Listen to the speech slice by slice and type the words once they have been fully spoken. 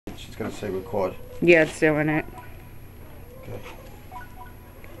gonna say record. Yeah, it's doing it. Okay.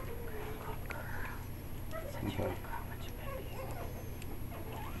 Okay.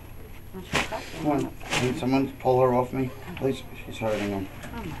 Come on, can someone pull her off me? Please, she's hurting him.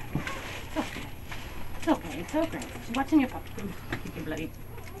 Oh my. It's okay. It's okay. It's okay. She's watching your puppy. Keep your bloody.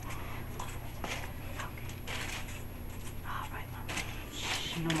 All right, Mama.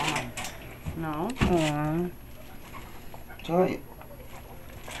 Shh, no, Mama. No. Aww. It's alright.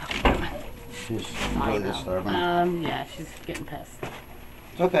 She's really disturbing. Yeah, she's getting pissed.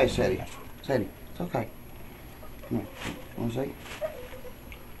 It's okay, Sadie. Sadie, it's okay. Come here. Want to see?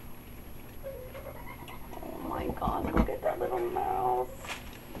 Oh my God! Look at that little mouse.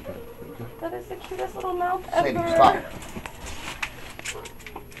 That is the cutest little mouse ever. Sadie, stop.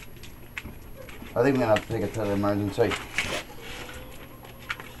 I think we're gonna have to take it to the emergency.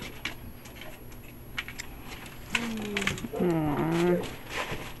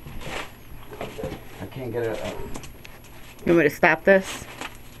 I can't get it up. You want me to stop this?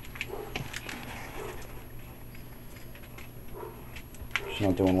 She's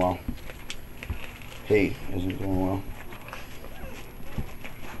not doing well. He isn't doing well.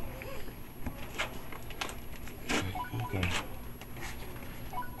 Okay.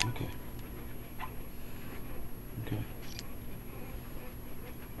 Okay. Okay.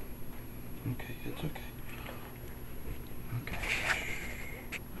 Okay, it's okay. Okay.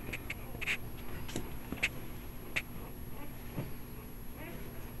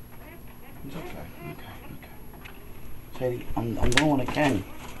 It's okay. Okay. Sadie, I'm going again.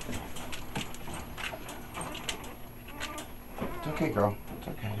 It's okay, girl. It's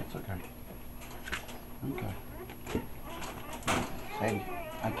okay. It's okay. Okay. Sadie,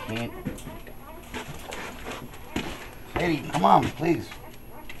 I can't. Sadie, come on, please.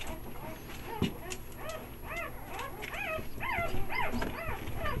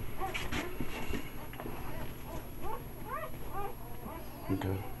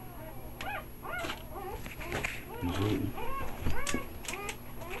 Okay. He's eating.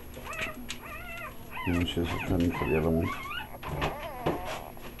 And she's attending to the other one.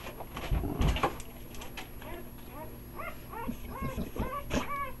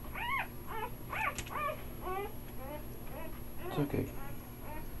 It's okay.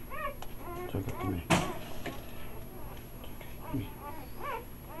 It's okay, come here. It's okay, come here.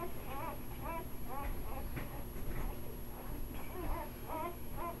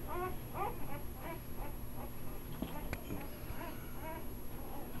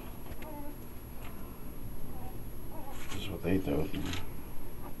 This is what they do.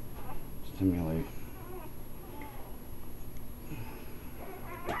 Stimulate.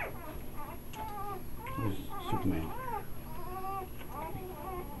 Where's Superman?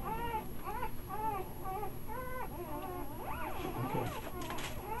 Okay.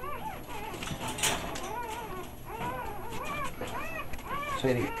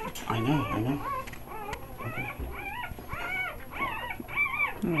 Sadie, I know. Okay.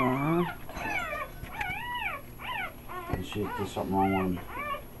 Aww. There's something wrong with him.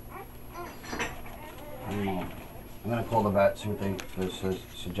 I don't know. I'm gonna call the vet, see what they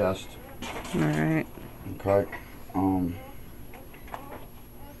suggest. Alright. Okay. Come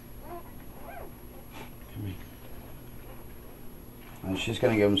here. And she's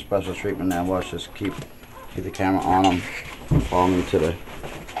gonna give him special treatment now. Watch, just keep the camera on him. Follow me to the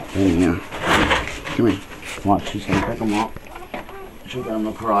thing here. Come here. Watch, she's gonna pick him up. She'll get him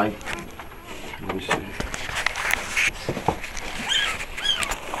to cry. Let me see.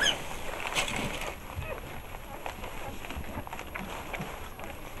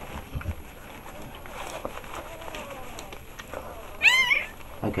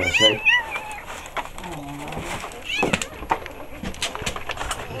 Okay, see?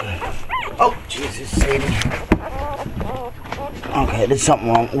 Oh, Jesus, Sadie. Okay, there's something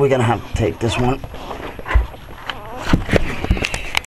wrong. We're gonna have to take this one.